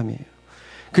있는 사람이에요.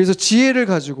 그래서 지혜를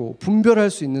가지고 분별할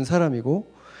수 있는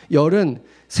사람이고, 열은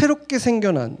새롭게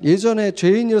생겨난, 예전에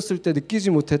죄인이었을 때 느끼지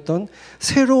못했던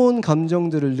새로운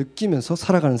감정들을 느끼면서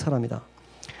살아가는 사람이다.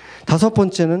 다섯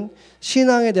번째는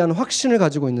신앙에 대한 확신을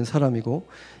가지고 있는 사람이고,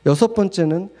 여섯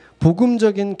번째는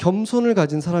복음적인 겸손을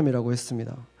가진 사람이라고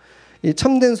했습니다. 이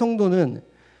참된 성도는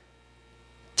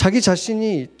자기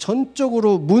자신이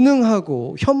전적으로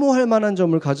무능하고 혐오할 만한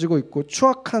점을 가지고 있고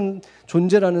추악한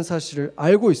존재라는 사실을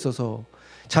알고 있어서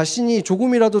자신이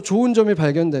조금이라도 좋은 점이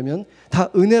발견되면 다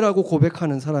은혜라고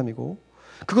고백하는 사람이고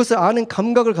그것을 아는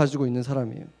감각을 가지고 있는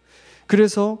사람이에요.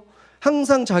 그래서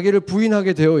항상 자기를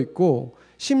부인하게 되어 있고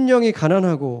심령이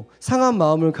가난하고 상한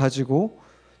마음을 가지고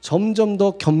점점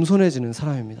더 겸손해지는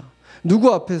사람입니다.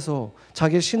 누구 앞에서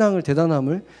자기의 신앙을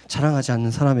대단함을 자랑하지 않는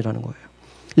사람이라는 거예요.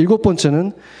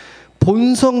 7번째는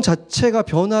본성 자체가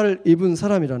변화를 입은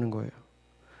사람이라는 거예요.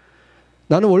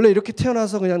 나는 원래 이렇게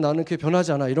태어나서 그냥 나는 그게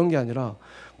변하지 않아 이런 게 아니라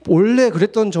원래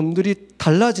그랬던 점들이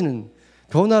달라지는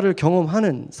변화를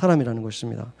경험하는 사람이라는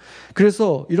것입니다.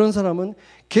 그래서 이런 사람은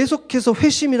계속해서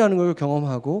회심이라는 걸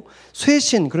경험하고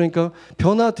쇄신, 그러니까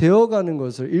변화되어가는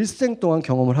것을 일생 동안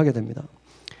경험을 하게 됩니다.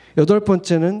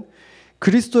 8번째는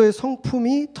그리스도의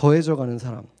성품이 더해져가는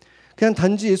사람. 그냥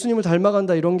단지 예수님을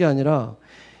닮아간다 이런 게 아니라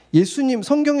예수님,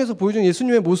 성경에서 보여준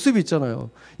예수님의 모습이 있잖아요.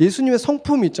 예수님의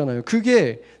성품이 있잖아요.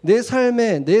 그게 내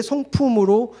삶에 내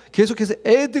성품으로 계속해서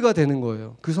애드가 되는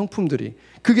거예요. 그 성품들이.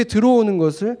 그게 들어오는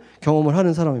것을 경험을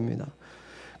하는 사람입니다.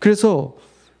 그래서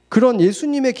그런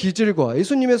예수님의 기질과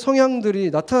예수님의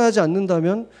성향들이 나타나지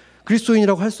않는다면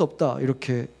그리스도인이라고 할 수 없다.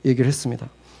 이렇게 얘기를 했습니다.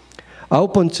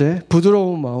 9번째,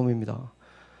 부드러운 마음입니다.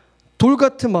 돌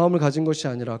같은 마음을 가진 것이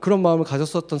아니라 그런 마음을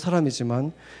가졌었던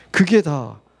사람이지만 그게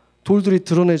다 돌들이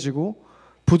드러내지고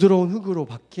부드러운 흙으로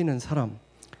바뀌는 사람.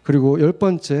 그리고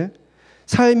 10번째,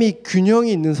 삶이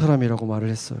균형이 있는 사람이라고 말을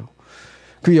했어요.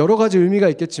 그 여러 가지 의미가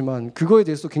있겠지만 그거에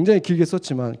대해서 굉장히 길게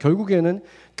썼지만 결국에는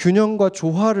균형과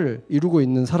조화를 이루고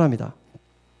있는 사람이다.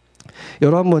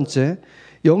 11번째,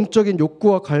 영적인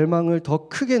욕구와 갈망을 더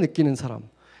크게 느끼는 사람.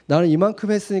 나는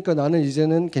이만큼 했으니까 나는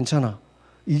이제는 괜찮아.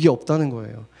 이게 없다는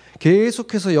거예요.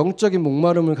 계속해서 영적인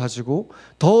목마름을 가지고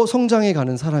더 성장해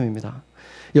가는 사람입니다.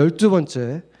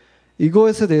 12번째,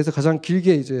 이것에 대해서 가장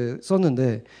길게 이제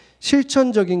썼는데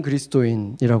실천적인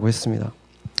그리스도인이라고 했습니다.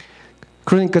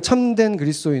 그러니까 참된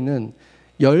그리스도인은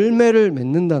열매를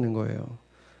맺는다는 거예요.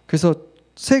 그래서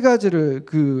세 가지를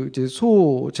그 이제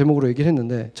소 제목으로 얘기를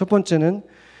했는데 첫 번째는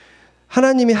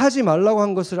하나님이 하지 말라고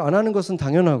한 것을 안 하는 것은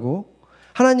당연하고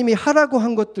하나님이 하라고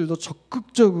한 것들도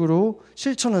적극적으로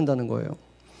실천한다는 거예요.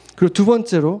 그리고 두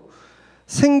번째로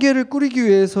생계를 꾸리기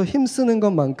위해서 힘쓰는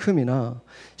것만큼이나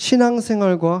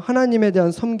신앙생활과 하나님에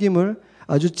대한 섬김을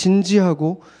아주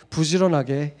진지하고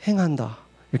부지런하게 행한다.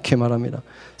 이렇게 말합니다.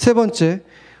 세 번째,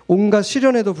 온갖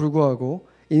시련에도 불구하고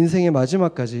인생의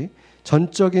마지막까지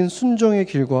전적인 순종의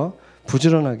길과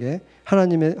부지런하게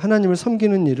하나님을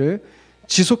섬기는 일을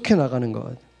지속해 나가는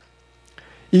것.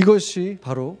 이것이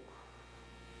바로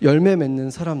열매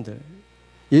맺는 사람들,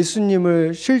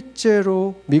 예수님을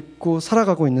실제로 믿고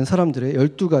살아가고 있는 사람들의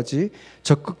 12가지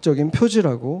적극적인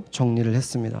표지라고 정리를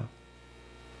했습니다.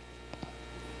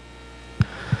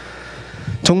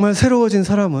 정말 새로워진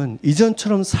사람은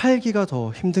이전처럼 살기가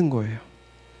더 힘든 거예요.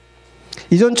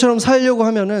 이전처럼 살려고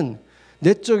하면은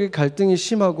내적인 갈등이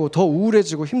심하고 더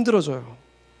우울해지고 힘들어져요.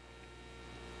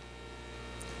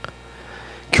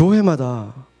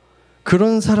 교회마다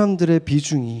그런 사람들의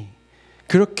비중이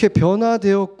그렇게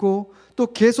변화되었고 또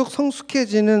계속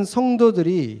성숙해지는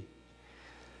성도들이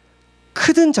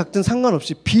크든 작든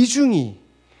상관없이 비중이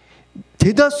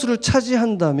대다수를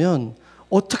차지한다면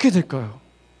어떻게 될까요?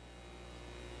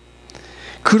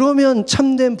 그러면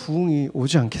참된 부흥이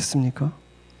오지 않겠습니까?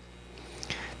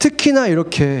 특히나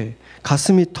이렇게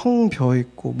가슴이 텅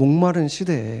비어있고 목마른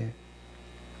시대에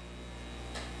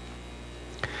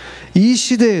이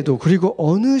시대에도 그리고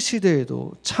어느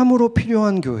시대에도 참으로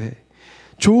필요한 교회,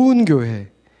 좋은 교회,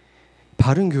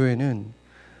 바른 교회는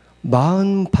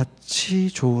마음밭이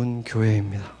좋은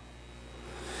교회입니다.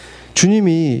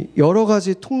 주님이 여러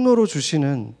가지 통로로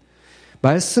주시는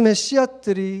말씀의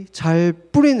씨앗들이 잘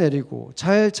뿌리내리고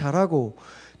잘 자라고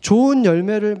좋은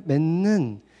열매를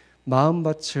맺는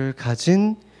마음밭을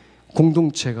가진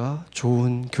공동체가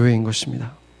좋은 교회인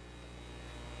것입니다.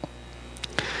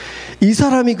 이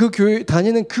사람이 그 교회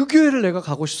다니는 그 교회를 내가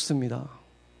가고 싶습니다.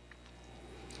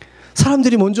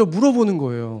 사람들이 먼저 물어보는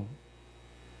거예요.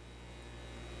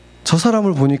 저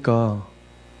사람을 보니까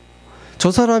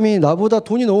저 사람이 나보다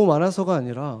돈이 너무 많아서가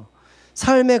아니라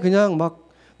삶에 그냥 막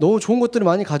너무 좋은 것들을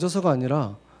많이 가져서가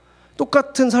아니라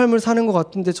똑같은 삶을 사는 것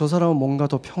같은데 저 사람은 뭔가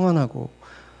더 평안하고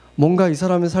뭔가 이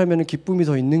사람의 삶에는 기쁨이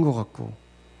더 있는 것 같고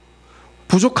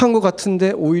부족한 것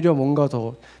같은데 오히려 뭔가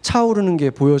더 차오르는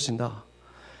게 보여진다.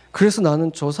 그래서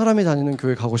나는 저 사람이 다니는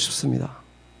교회 가고 싶습니다.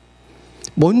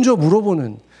 먼저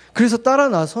물어보는, 그래서 따라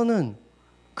나서는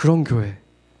그런 교회.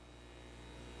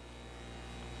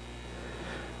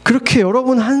 그렇게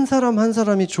여러분 한 사람 한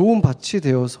사람이 좋은 밭이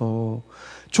되어서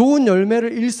좋은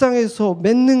열매를 일상에서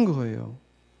맺는 거예요.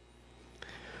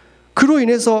 그로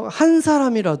인해서 한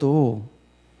사람이라도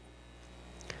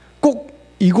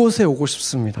꼭 이곳에 오고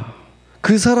싶습니다.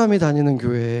 그 사람이 다니는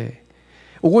교회에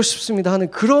오고 싶습니다 하는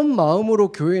그런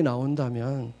마음으로 교회에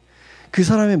나온다면 그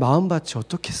사람의 마음밭이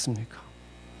어떻겠습니까?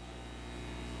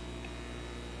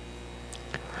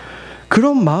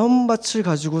 그런 마음밭을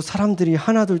가지고 사람들이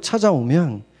하나둘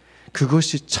찾아오면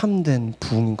그것이 참된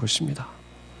부흥인 것입니다.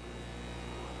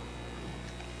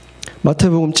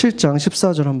 마태복음 7장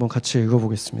 14절 한번 같이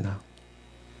읽어보겠습니다.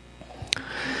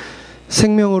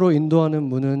 생명으로 인도하는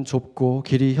문은 좁고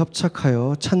길이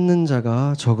협착하여 찾는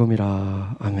자가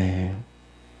적음이라. 아멘.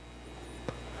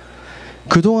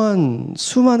 그동안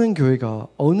수많은 교회가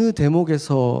어느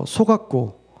대목에서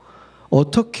속았고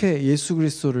어떻게 예수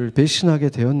그리스도를 배신하게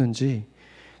되었는지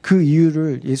그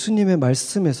이유를 예수님의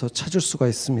말씀에서 찾을 수가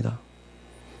있습니다.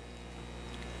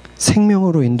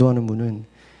 생명으로 인도하는 문은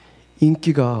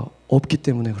인기가 없기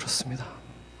때문에 그렇습니다.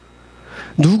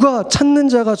 누가 찾는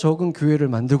자가 적은 교회를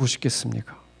만들고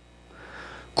싶겠습니까?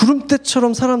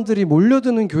 구름대처럼 사람들이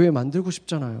몰려드는 교회 만들고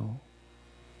싶잖아요.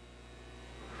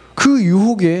 그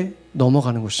유혹에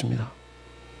넘어가는 것입니다.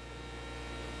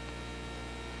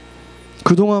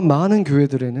 그동안 많은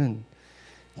교회들에는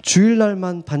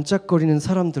주일날만 반짝거리는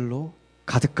사람들로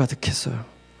가득가득했어요.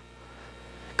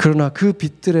 그러나 그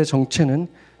빛들의 정체는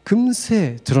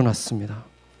금세 드러났습니다.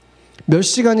 몇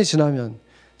시간이 지나면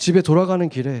집에 돌아가는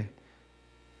길에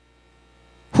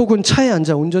혹은 차에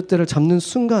앉아 운전대를 잡는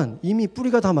순간 이미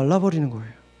뿌리가 다 말라버리는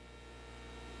거예요.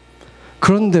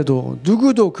 그런데도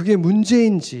누구도 그게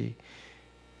문제인지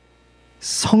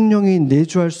성령이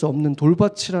내주할 수 없는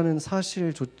돌밭이라는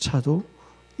사실조차도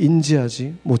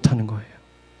인지하지 못하는 거예요.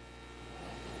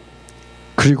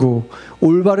 그리고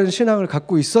올바른 신앙을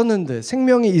갖고 있었는데,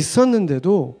 생명이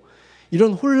있었는데도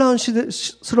이런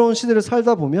혼란스러운 시대를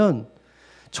살다 보면,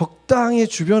 적당히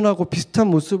주변하고 비슷한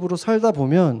모습으로 살다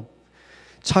보면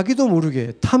자기도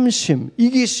모르게 탐심,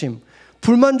 이기심,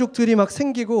 불만족들이 막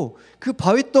생기고 그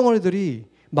바위덩어리들이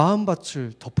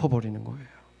마음밭을 덮어버리는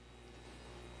거예요.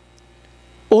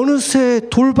 어느새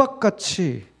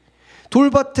돌밭같이,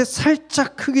 돌밭에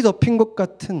살짝 흙이 덮인 것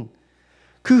같은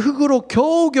그 흙으로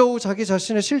겨우겨우 자기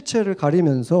자신의 실체를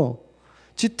가리면서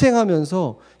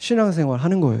지탱하면서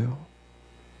신앙생활하는 거예요.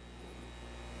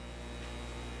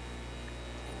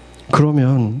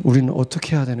 그러면 우리는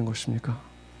어떻게 해야 되는 것입니까?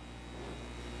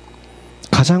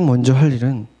 가장 먼저 할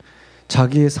일은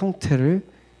자기의 상태를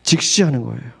직시하는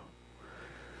거예요.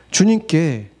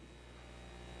 주님께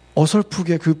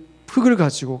어설프게 그 흙을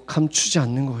가지고 감추지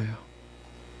않는 거예요.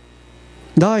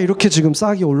 나 이렇게 지금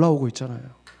싹이 올라오고 있잖아요.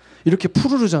 이렇게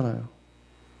푸르르잖아요.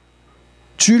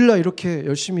 주일날 이렇게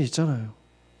열심히 있잖아요.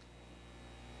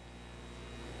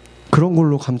 그런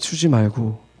걸로 감추지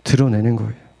말고 드러내는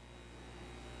거예요.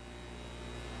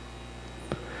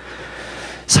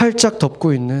 살짝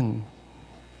덮고 있는,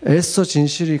 애써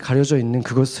진실이 가려져 있는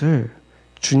그것을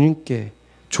주님께,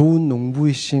 좋은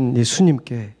농부이신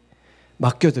예수님께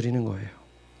맡겨드리는 거예요.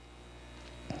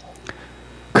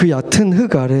 그 얕은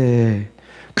흙 아래에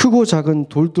크고 작은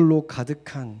돌들로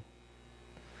가득한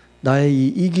나의 이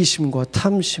이기심과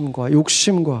탐심과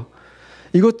욕심과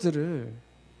이것들을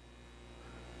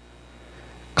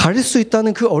가릴 수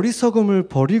있다는 그 어리석음을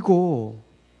버리고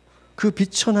그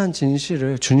비천한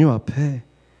진실을 주님 앞에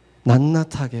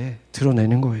낱낱하게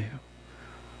드러내는 거예요.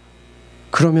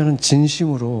 그러면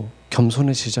진심으로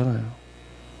겸손해지잖아요.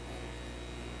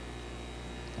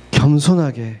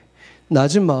 겸손하게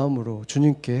낮은 마음으로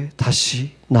주님께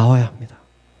다시 나와야 합니다.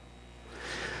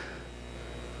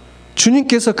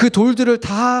 주님께서 그 돌들을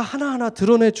다 하나하나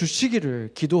드러내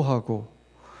주시기를 기도하고,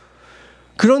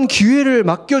 그런 기회를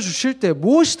맡겨주실 때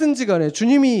무엇이든지 간에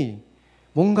주님이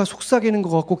뭔가 속삭이는 것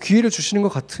같고 기회를 주시는 것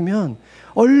같으면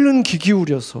얼른 귀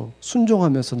기울여서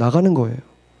순종하면서 나가는 거예요.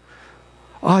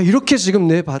 아, 이렇게 지금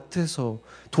내 밭에서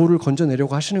돌을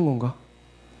건져내려고 하시는 건가?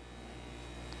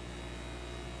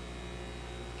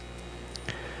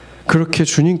 그렇게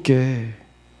주님께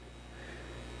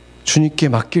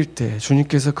맡길 때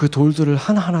주님께서 그 돌들을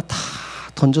하나하나 다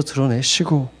던져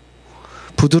드러내시고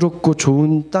부드럽고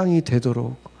좋은 땅이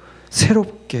되도록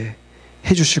새롭게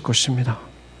해주실 것입니다.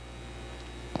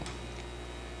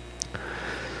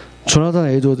 조나단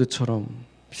에드워드처럼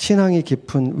신앙이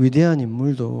깊은 위대한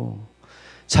인물도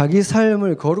자기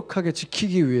삶을 거룩하게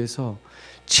지키기 위해서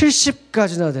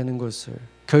 70까지나 되는 것을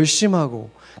결심하고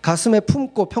가슴에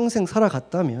품고 평생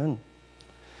살아갔다면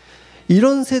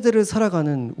이런 세대를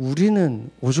살아가는 우리는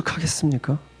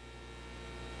오죽하겠습니까?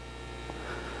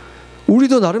 우리도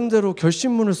우리도 나름대로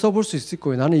결심문을 써볼 수 있을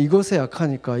거예요. 나는 이것에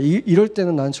약하니까 이럴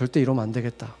때는 나는 절대 이러면 안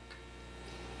되겠다.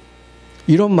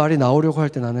 이런 말이 나오려고 할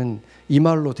때 나는 이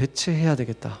말로 대체해야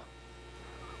되겠다.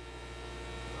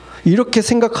 이렇게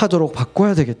생각하도록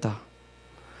바꿔야 되겠다.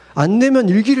 안 되면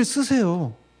일기를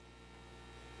쓰세요.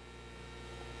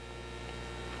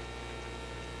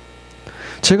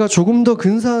 제가 조금 더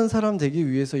근사한 사람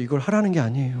되기 위해서 이걸 하라는 게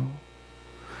아니에요.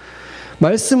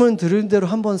 말씀은 들은 대로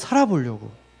한번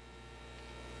살아보려고.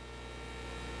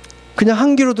 그냥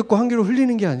한 귀로 듣고 한 귀로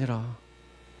흘리는 게 아니라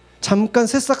잠깐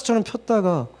새싹처럼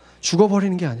폈다가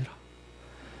죽어버리는 게 아니라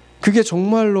그게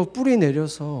정말로 뿌리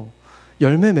내려서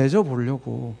열매 맺어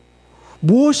보려고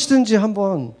무엇이든지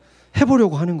한번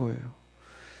해보려고 하는 거예요.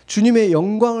 주님의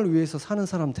영광을 위해서 사는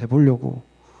사람 돼보려고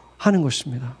하는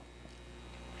것입니다.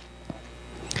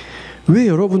 왜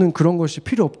여러분은 그런 것이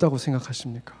필요 없다고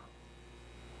생각하십니까?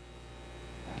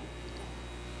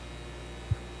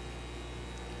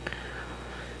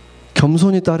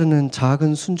 겸손히 따르는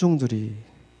작은 순종들이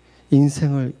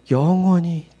인생을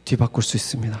영원히 뒤바꿀 수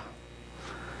있습니다.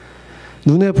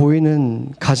 눈에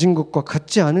보이는 가진 것과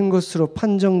같지 않은 것으로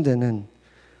판정되는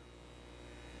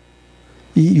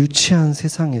이 유치한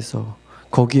세상에서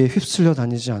거기에 휩쓸려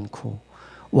다니지 않고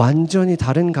완전히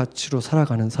다른 가치로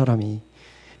살아가는 사람이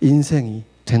인생이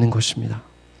되는 것입니다.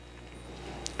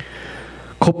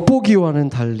 겉보기와는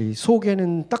달리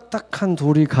속에는 딱딱한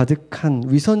돌이 가득한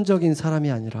위선적인 사람이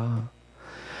아니라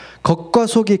겉과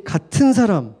속이 같은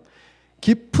사람,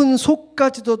 깊은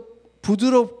속까지도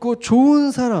부드럽고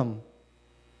좋은 사람,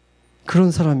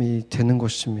 그런 사람이 되는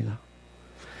것입니다.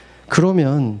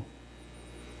 그러면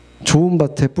좋은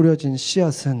밭에 뿌려진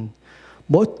씨앗은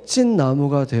멋진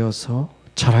나무가 되어서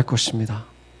자랄 것입니다.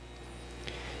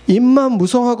 잎만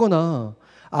무성하거나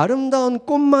아름다운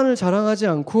꽃만을 자랑하지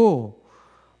않고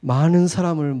많은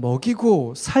사람을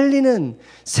먹이고 살리는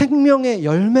생명의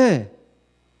열매,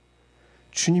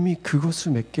 주님이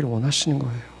그것을 맺기를 원하시는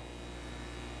거예요.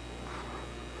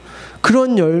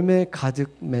 그런 열매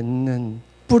가득 맺는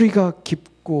뿌리가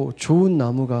깊고 좋은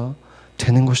나무가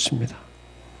되는 것입니다.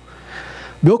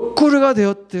 몇 그루가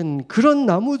되었든 그런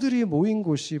나무들이 모인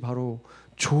곳이 바로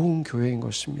좋은 교회인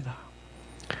것입니다.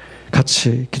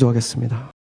 같이 기도하겠습니다.